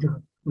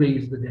Elijah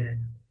raised the dead.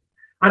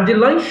 And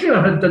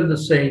Elisha had done the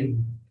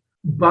same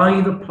by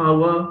the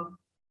power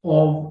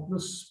of the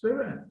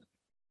Spirit.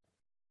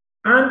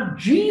 And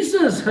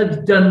Jesus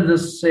had done the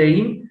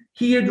same.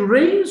 He had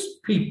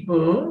raised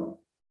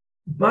people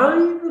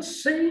by the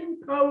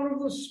same power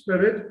of the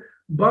Spirit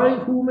by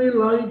whom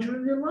Elijah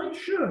and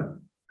Elisha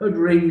had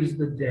raised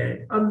the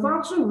dead. And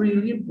that's a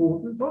really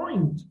important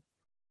point.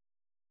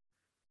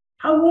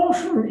 How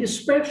often,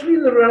 especially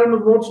in the realm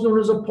of what's known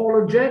as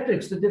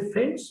apologetics, the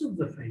defense of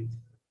the faith,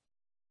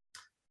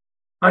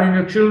 and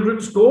in a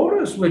children's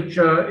chorus, which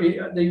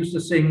they used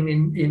to sing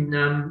in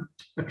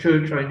a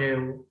church I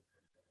know,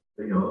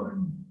 you know,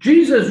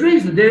 Jesus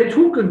raised the dead,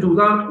 who can do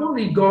that?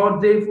 Only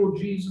God, therefore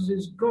Jesus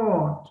is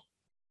God.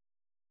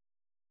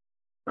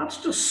 That's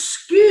to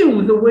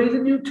skew the way the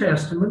New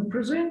Testament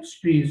presents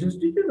Jesus.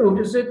 Did you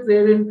notice it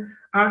there in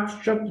Acts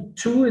chapter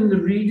 2 in the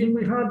reading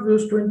we had,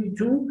 verse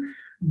 22?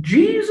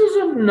 Jesus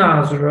of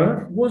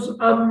Nazareth was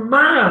a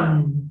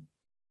man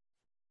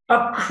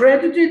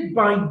accredited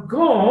by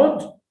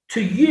God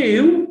to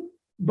you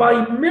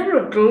by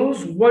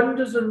miracles,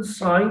 wonders, and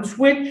signs,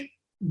 which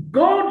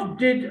God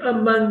did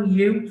among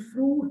you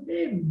through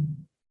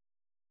him.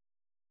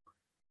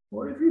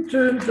 Or if you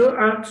turn to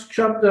Acts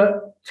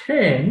chapter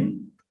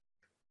 10,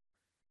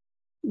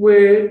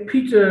 where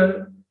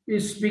Peter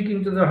is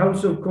speaking to the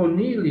house of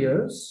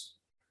Cornelius,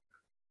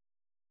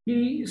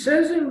 he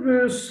says in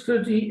verse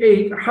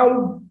 38,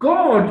 how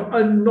God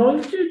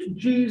anointed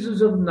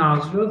Jesus of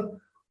Nazareth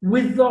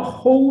with the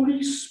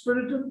Holy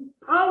Spirit and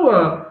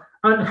power,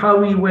 and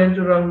how he went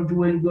around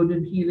doing good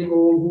and healing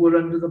all who were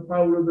under the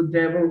power of the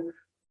devil,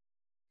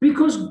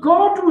 because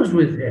God was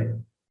with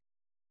him.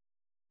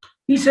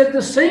 He said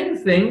the same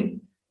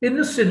thing in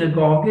the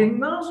synagogue in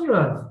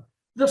Nazareth.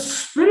 The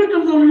Spirit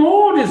of the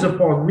Lord is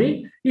upon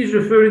me. He's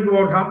referring to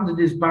what happened at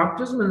his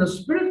baptism, and the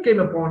Spirit came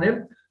upon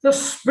him. The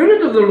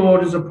Spirit of the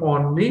Lord is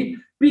upon me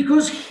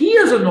because he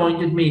has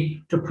anointed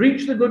me to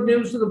preach the good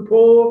news to the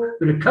poor,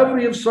 the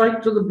recovery of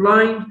sight to the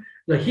blind,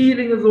 the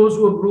healing of those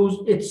who are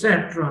bruised,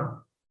 etc.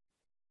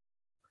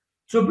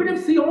 So a bit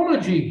of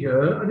theology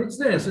here, and it's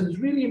this, and it's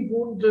really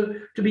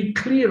important to be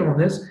clear on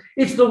this.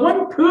 It's the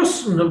one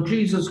person of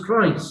Jesus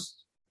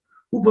Christ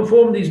who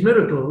performed these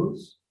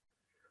miracles,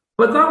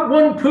 but that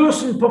one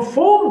person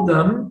performed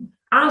them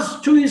as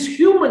to his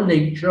human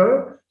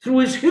nature, through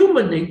his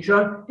human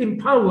nature,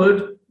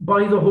 empowered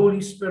by the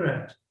Holy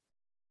Spirit.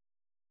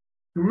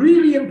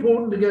 Really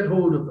important to get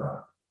hold of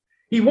that.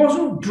 He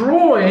wasn't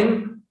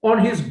drawing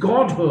on his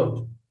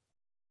godhood.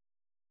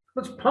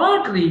 That's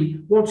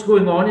partly what's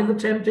going on in the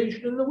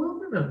temptation in the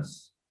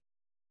wilderness.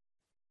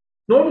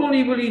 Not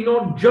only will he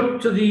not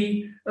jump to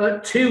the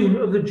tune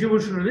of the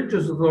Jewish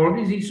religious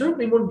authorities, he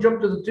certainly won't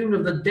jump to the tune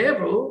of the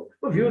devil.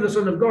 Well, if you're the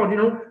Son of God,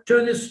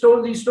 turn these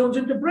stones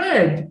into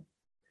bread.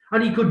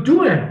 And he could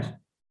do it.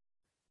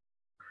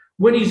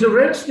 When he's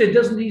arrested,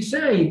 doesn't he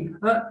say,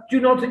 do you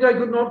not think I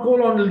could not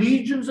call on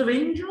legions of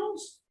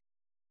angels?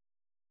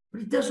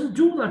 But he doesn't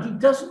do that. He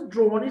doesn't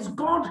draw on his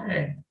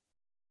Godhead.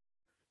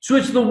 So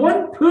it's the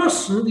one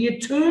person, the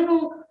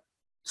eternal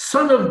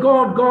Son of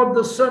God, God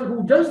the Son,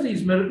 who does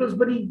these miracles,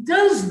 but he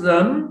does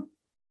them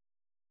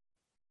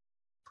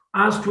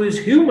as to his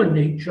human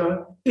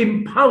nature,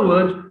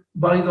 empowered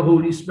by the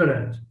Holy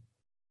Spirit.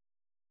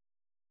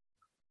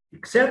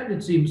 Except,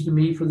 it seems to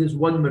me, for this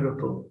one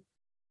miracle,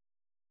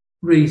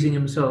 raising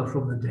himself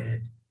from the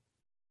dead.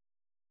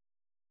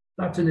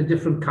 That's in a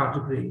different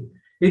category.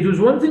 It was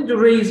one thing to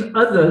raise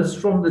others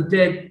from the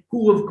dead,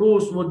 who of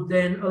course would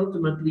then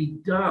ultimately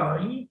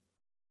die.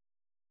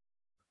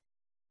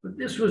 But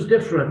this was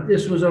different.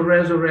 This was a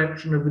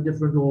resurrection of a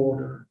different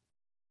order.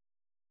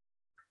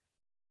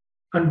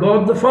 And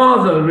God the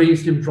Father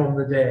raised him from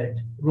the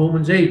dead.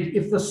 Romans 8.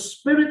 If the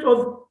Spirit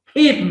of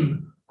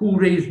him who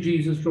raised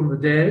Jesus from the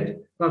dead,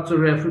 that's a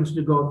reference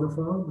to God the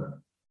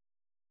Father.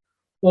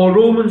 Or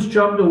Romans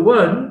chapter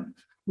 1,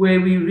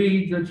 where we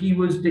read that he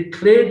was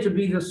declared to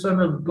be the Son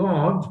of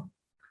God,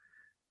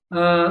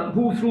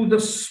 who through the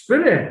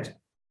Spirit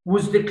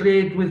was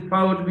declared with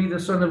power to be the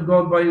Son of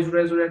God by his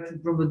resurrection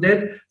from the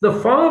dead. The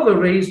Father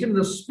raised him,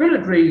 the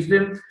Spirit raised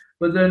him.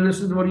 But then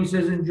listen to what he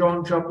says in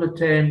John chapter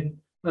 10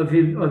 of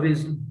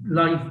his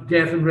life,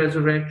 death, and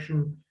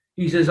resurrection.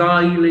 He says,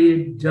 I lay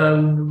it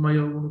down of my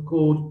own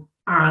accord,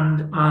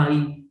 and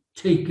I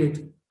take it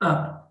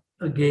up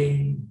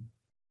again.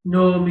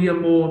 No mere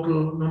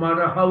mortal, no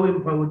matter how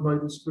empowered by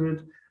the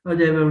Spirit,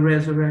 had ever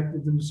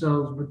resurrected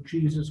themselves, but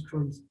Jesus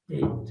Christ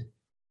did.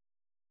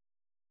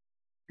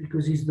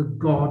 Because he's the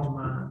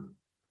God-man.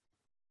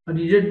 And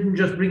he didn't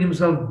just bring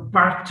himself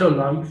back to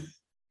life,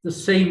 the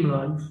same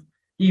life.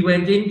 He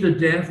went into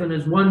death, and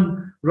as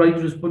one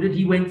writer has put it,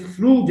 he went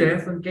through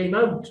death and came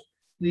out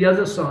the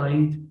other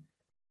side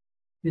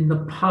in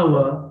the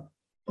power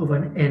of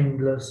an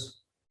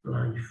endless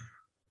life.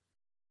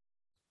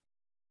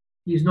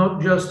 He's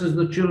not just, as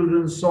the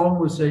children's song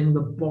was saying, the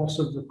boss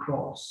of the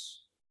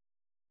cross.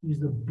 He's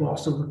the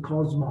boss of the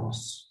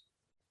cosmos.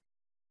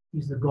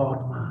 He's the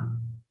God-man.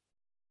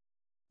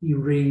 He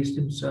raised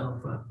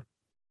himself up.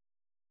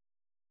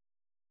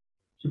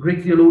 It's a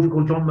great theologian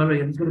called John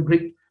Murray, and he's got a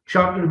great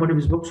chapter in one of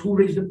his books, Who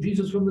Raised Up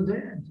Jesus from the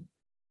Dead?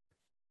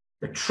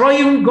 The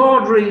triune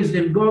God raised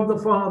him, God the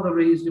Father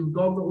raised him,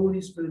 God the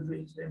Holy Spirit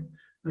raised him,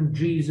 and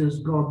Jesus,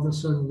 God the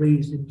Son,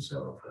 raised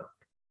himself up.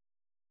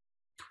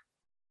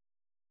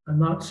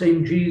 And that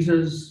same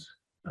Jesus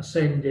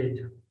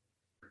ascended.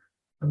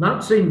 And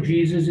that same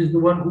Jesus is the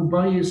one who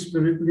by his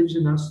Spirit lives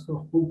in us the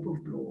hope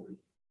of glory.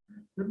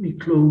 Let me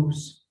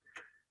close.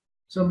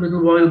 Some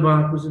little while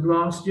back, was it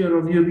last year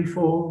or the year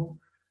before,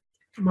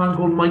 a man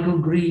called Michael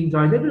Green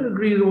died. I don't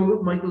agree with all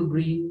that Michael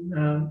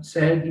Green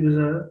said. He was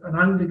an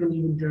Anglican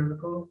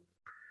evangelical.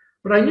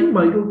 But I knew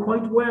Michael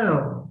quite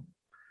well.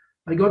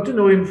 I got to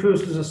know him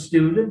first as a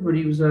student, when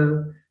he was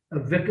a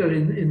vicar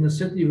in the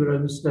city where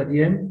I was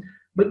studying.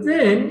 But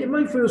then, in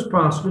my first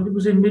pastorate, it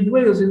was in Mid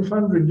Wales, in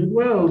Llandrindod,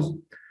 Wales.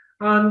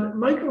 And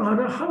Michael had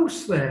a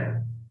house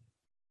there.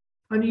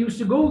 And he used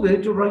to go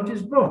there to write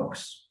his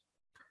books.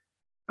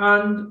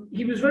 And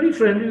he was very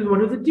friendly with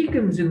one of the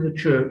deacons in the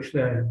church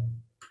there.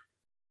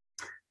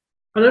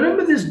 And I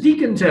remember this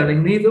deacon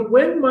telling me that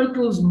when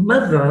Michael's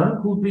mother,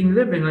 who'd been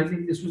living, I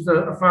think this was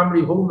a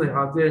family home they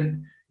had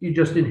then, he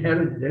just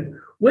inherited it.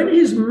 When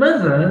his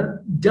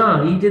mother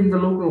died in the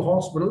local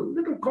hospital,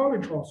 little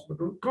cottage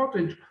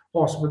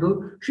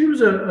hospital, she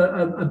was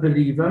a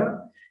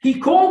believer, he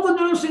called the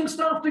nursing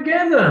staff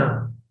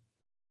together.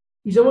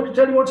 He said, I want to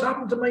tell you what's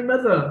happened to my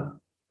mother.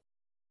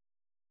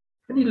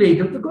 And he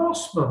laid out the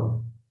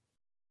gospel.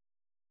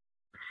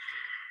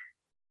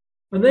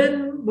 And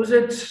then, was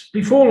it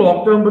before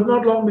lockdown, but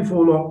not long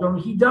before lockdown,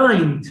 he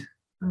died.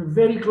 And a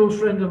very close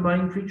friend of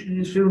mine preached at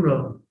his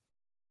funeral.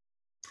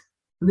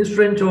 And this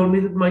friend told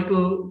me that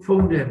Michael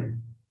phoned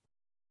him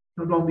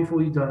not long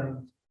before he died.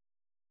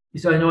 He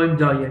said, I know I'm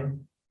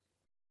dying.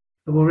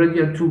 I've already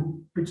had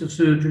 2 bits of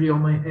surgery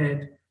on my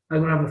head. I'm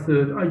going to have a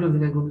third. I don't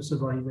think I'm going to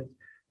survive it.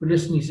 But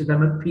listen, he said,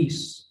 I'm at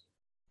peace.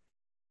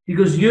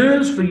 Because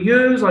for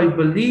years, I've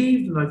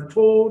believed and I've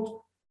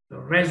taught the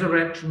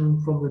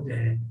resurrection from the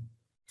dead.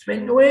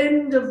 Spent no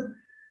end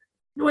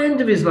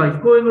of his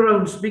life going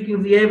around speaking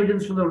of the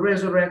evidence for the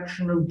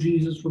resurrection of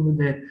Jesus from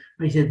the dead.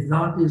 And he said,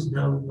 that is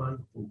now my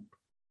hope.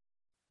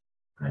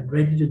 I'm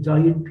ready to die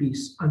in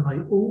peace. And my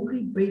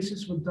only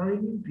basis for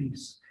dying in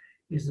peace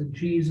is that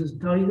Jesus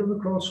died on the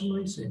cross for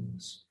my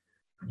sins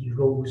and he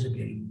rose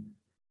again.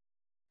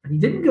 And he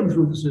didn't come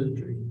through the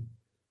surgery.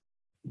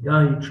 He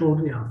died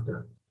shortly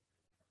after.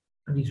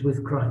 And he's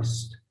with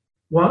Christ.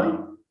 Why?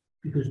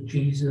 Because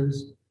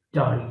Jesus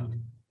died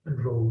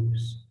and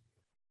rose.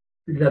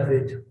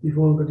 Beloved, we've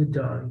all got to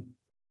die.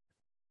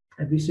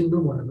 Every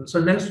single one of us.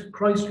 Unless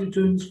Christ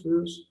returns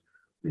first,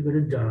 we've got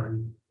to die.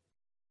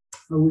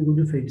 How are we going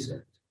to face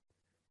it?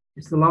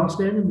 It's the last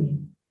enemy.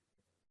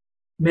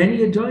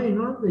 Many are dying,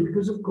 aren't they,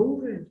 because of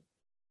COVID.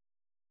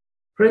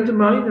 A friend of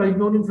mine, I've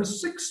known him for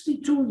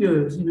 62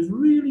 years. He was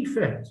really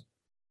fit.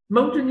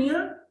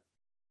 Mountaineer.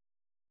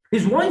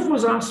 His wife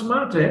was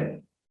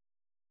asthmatic.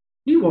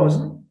 He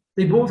wasn't.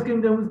 They both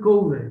came down with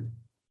COVID.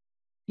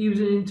 He was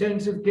in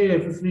intensive care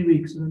for 3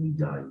 weeks and then he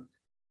died.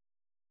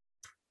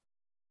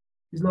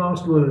 His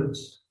last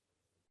words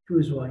to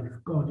his wife,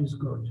 God is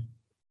good.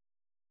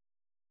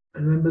 I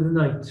remember the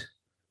night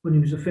when he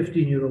was a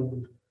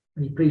 15-year-old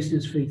and he placed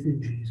his faith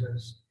in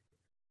Jesus.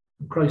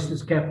 And Christ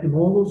has kept him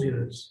all those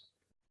years.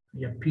 And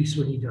he had peace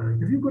when he died.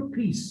 If you've got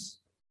peace,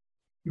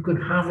 you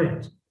can have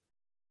it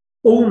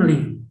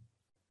only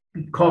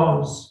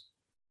because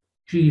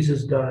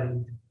Jesus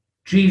died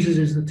Jesus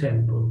is the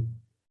temple,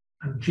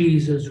 and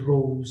Jesus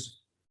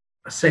rose,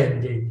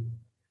 ascended,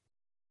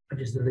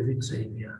 and is the living Saviour.